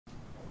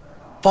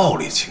暴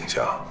力倾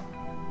向？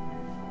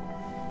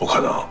不可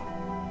能。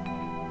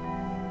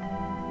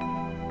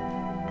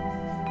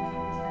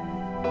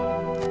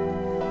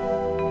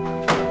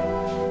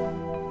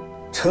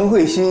陈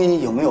慧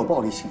欣有没有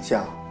暴力倾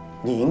向，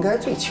你应该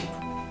最清楚。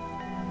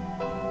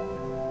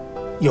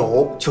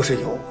有就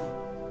是有，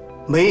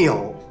没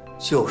有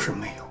就是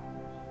没有。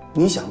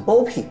你想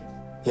包庇，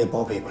也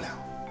包庇不了。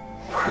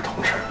不是同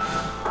志，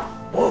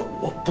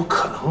我不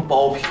可能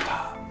包庇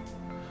他。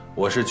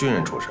我是军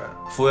人出身，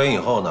复员以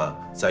后呢，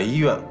在医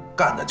院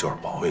干的就是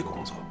保卫工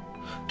作。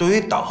对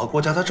于党和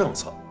国家的政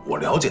策，我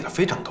了解的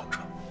非常透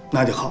彻。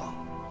那就好。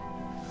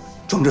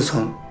庄志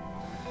存，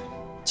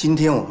今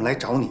天我们来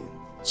找你，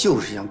就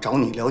是想找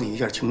你了解一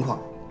下情况，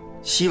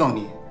希望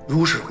你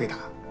如实回答。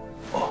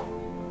哦。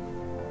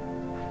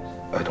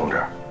哎，同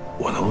志，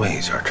我能问一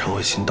下陈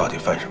慧欣到底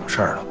犯什么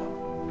事儿了吗？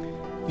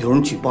有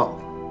人举报，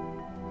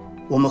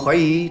我们怀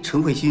疑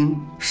陈慧欣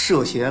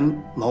涉嫌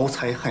谋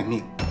财害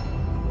命。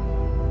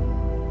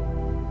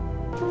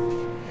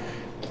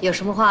有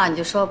什么话你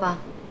就说吧。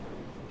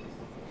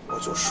我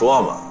就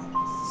说嘛，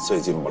最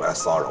近不来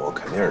骚扰我，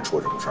肯定是出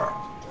什么事儿了。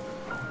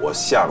我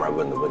下面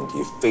问的问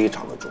题非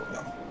常的重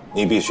要，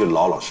你必须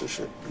老老实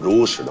实、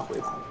如实的回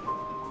答。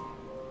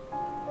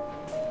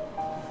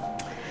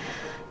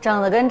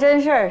整得跟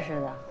真事儿似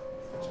的。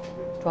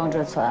庄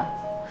志存，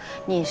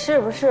你是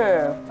不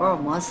是福尔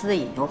摩斯的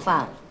引诱犯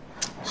了，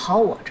跑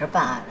我这儿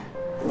办案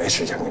来？没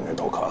时间跟你这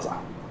逗壳子，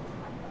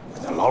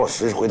你老老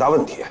实实回答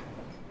问题。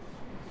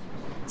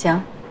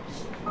行，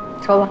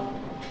说吧。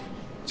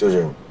就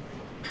是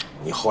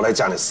你后来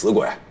嫁那死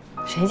鬼。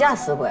谁嫁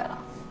死鬼了？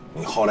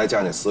你后来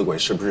嫁那死鬼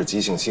是不是急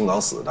性心梗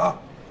死的？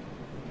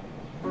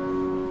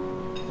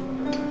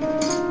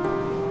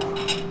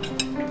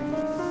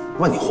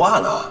问你话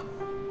呢。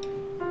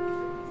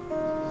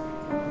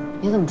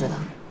你怎么知道？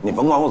你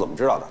甭管我怎么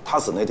知道的，他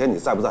死那天你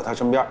在不在他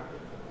身边？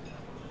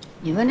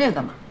你问这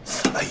干嘛？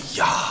哎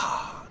呀，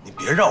你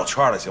别绕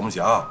圈了行不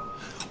行？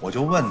我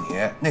就问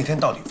你那天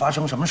到底发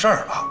生什么事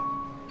儿了？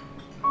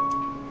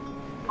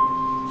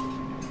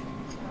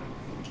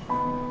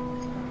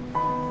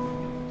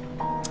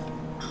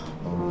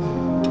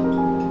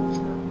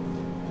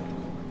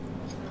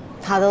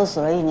他都死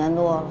了1年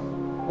多了，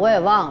我也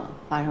忘了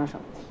发生什么。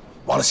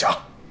忘了想，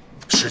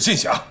使劲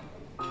想。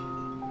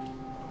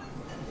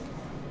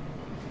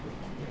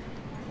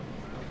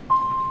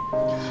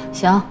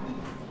行，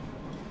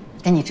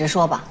跟你直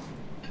说吧，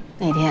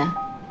那天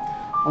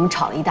我们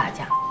吵了一大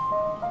架，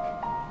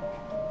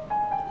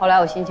后来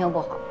我心情不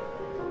好，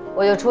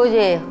我就出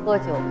去喝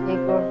酒 K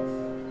歌。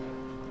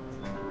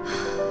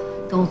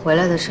等我回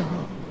来的时候，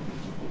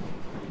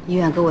医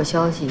院给我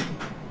消息，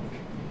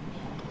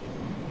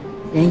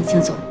人已经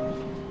走了。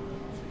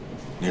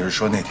你是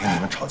说那天你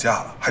们吵架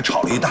了，还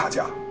吵了一大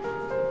架？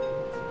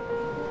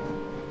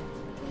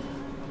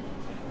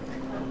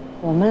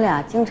我们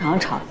俩经常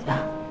吵架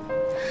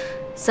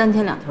，3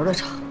天2头的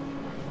吵，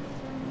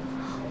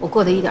我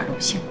过得一点都不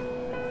幸福。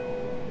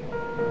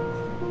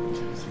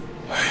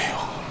哎呦，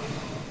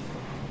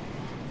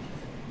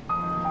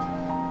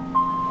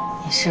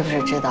你是不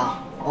是知道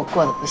我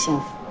过得不幸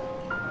福？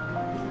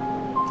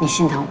你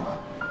心疼我？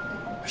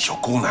哎呦，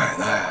姑奶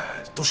奶，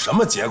都什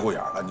么节骨眼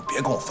了，你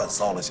别跟我犯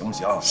骚了，行不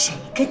行？谁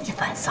跟你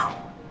犯骚？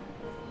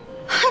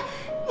嗨，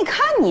你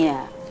看你，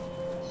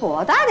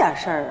多大点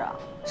事儿啊，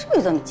至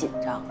于这么紧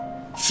张？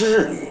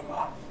至于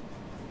吗？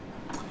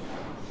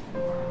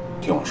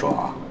听我说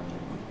啊，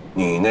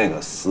你那个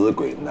死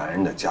鬼男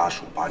人的家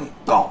属把你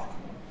告了，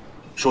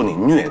说你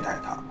虐待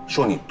他，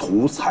说你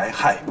图财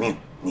害命，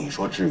你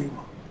说至于吗？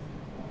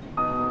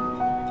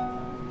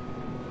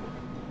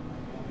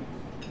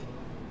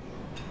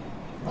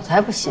我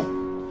才不信！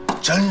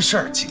真事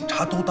儿，警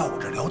察都到我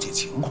这了解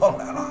情况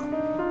来了。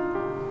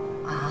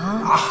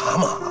啊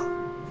嘛！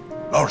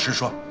老老实实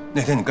说，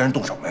那天你跟人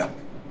动手没有？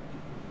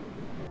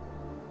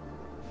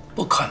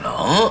不可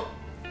能，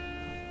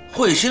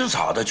慧心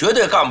嫂子绝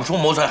对干不出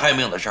谋财害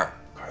命的事儿。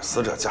可是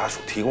死者家属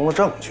提供了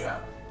证据。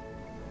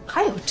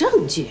还有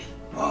证据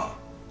啊？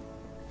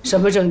什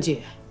么证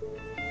据？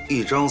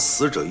一张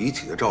死者遗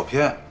体的照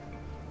片。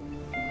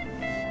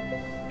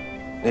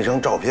那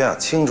张照片啊，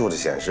清楚地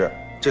显示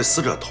这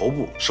死者头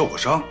部受过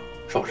伤。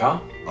受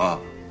伤啊？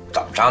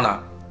怎么伤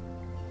的？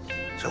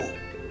这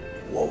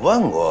我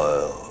问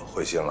过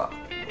慧心了，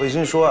慧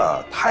心说啊，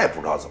她也不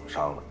知道怎么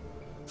伤的，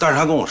但是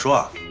她跟我说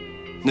啊，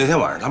那天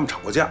晚上他们吵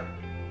过架。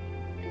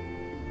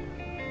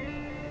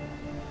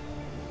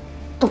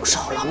动手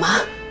了吗？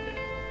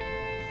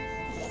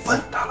我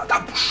问她了，她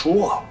不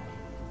说。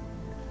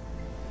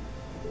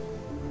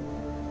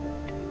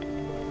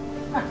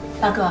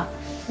大哥，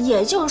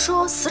也就是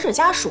说，死者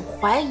家属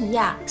怀疑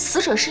呀，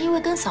死者是因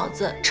为跟嫂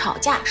子吵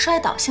架摔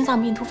倒，心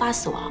脏病突发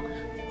死亡，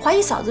怀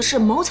疑嫂子是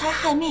谋财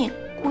害命，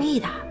故意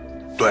的。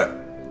对，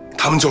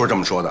他们就是这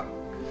么说的。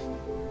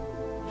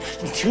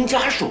你听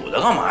家属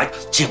的干嘛？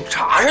警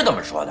察是这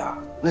么说的。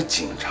那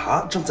警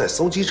察正在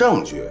搜集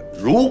证据，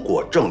如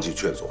果证据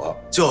确凿，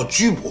就要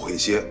拘捕慧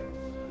心，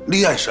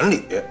立案审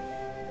理。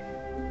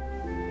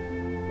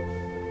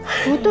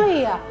不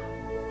对呀，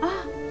啊，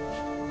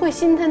慧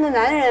心她那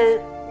男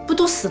人不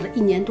都死了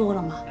1年多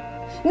了吗？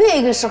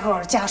那个时候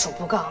家属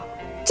不告，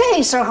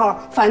这时候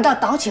反倒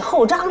倒起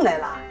后账来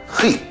了。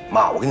嘿，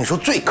妈，我跟你说，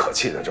最可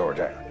气的就是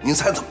这个。您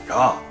猜怎么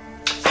着？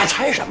还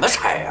拆什么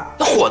拆呀？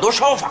那火都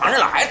烧房上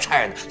了，还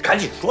拆呢？赶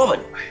紧说吧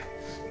你。哎呀，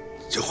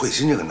这慧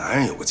心这个男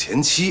人有个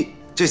前妻，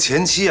这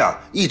前妻啊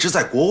一直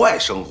在国外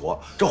生活，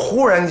这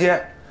忽然间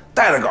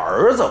带了个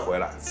儿子回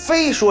来，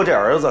非说这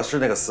儿子是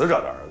那个死者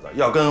的儿子，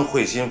要跟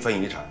慧心分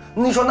遗产。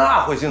你说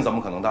那慧心怎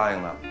么可能答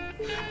应呢？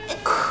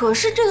可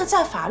是这个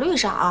在法律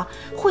上啊，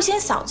慧心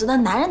嫂子的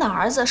男人的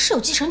儿子是有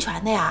继承权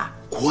的呀。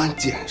关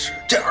键是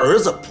这儿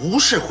子不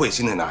是慧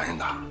心那男人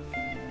的。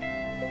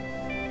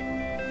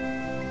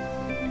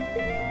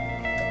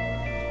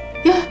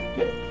呀，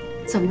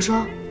怎么说？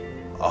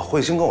啊，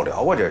慧心跟我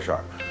聊过这事儿，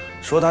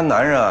说她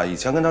男人啊以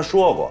前跟她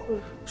说过，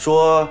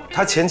说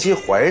她前妻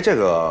怀这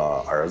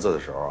个儿子的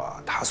时候啊，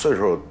他岁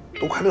数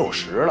都快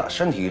60了，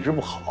身体一直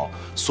不好，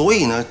所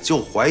以呢就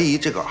怀疑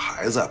这个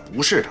孩子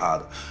不是他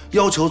的，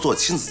要求做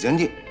亲子鉴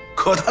定。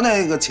可他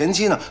那个前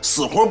妻呢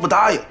死活不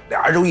答应，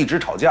俩人就一直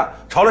吵架，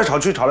吵来吵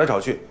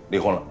去，离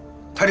婚了。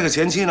他这个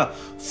前妻呢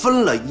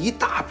分了一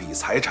大笔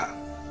财产，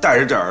带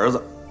着这儿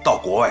子到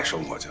国外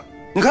生活去。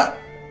你看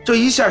这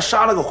一下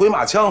杀了个回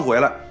马枪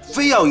回来，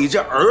非要以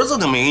这儿子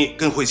的名义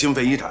跟慧心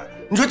分遗产。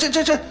你说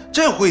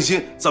这慧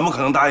心怎么可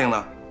能答应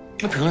呢？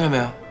那凭什么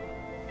呀？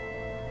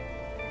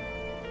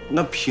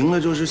那凭的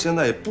就是现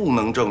在也不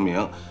能证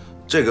明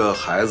这个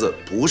孩子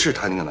不是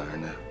他那个男人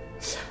的呀。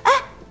哎，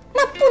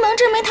那不能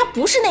证明他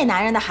不是那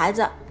男人的孩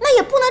子，那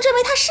也不能证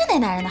明他是那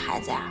男人的孩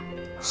子呀。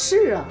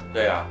是啊，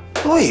对呀，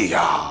对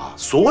呀，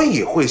所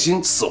以慧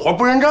心死活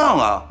不认账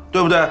啊，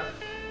对不对？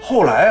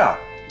后来啊，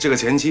这个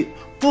前妻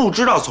不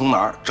知道从哪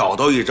儿找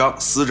到一张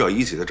死者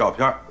遗体的照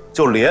片，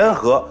就联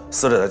合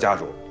死者的家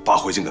属把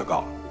慧心给告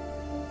了。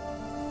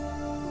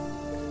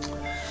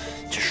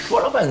这说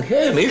了半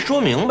天也没说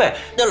明白，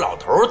那老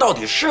头到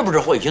底是不是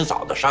慧心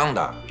嫂子伤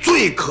的？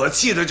最可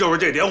气的就是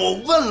这点，我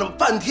问了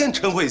半天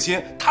陈慧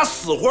心，她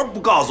死活不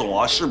告诉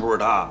我是不是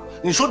她。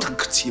你说她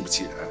可气不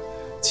气人？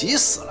急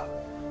死了！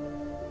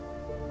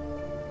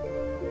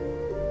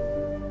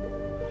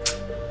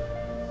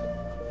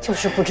就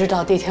是不知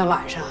道那天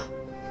晚上，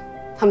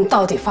他们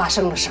到底发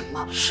生了什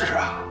么。是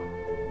啊，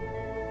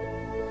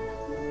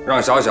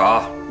让小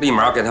小立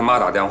马给他妈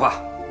打电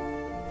话，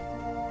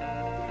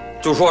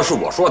就说是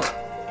我说的，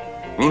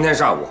明天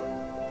上午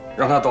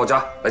让他到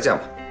家来见我。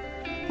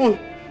嗯。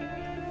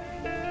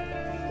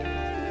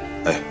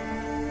哎。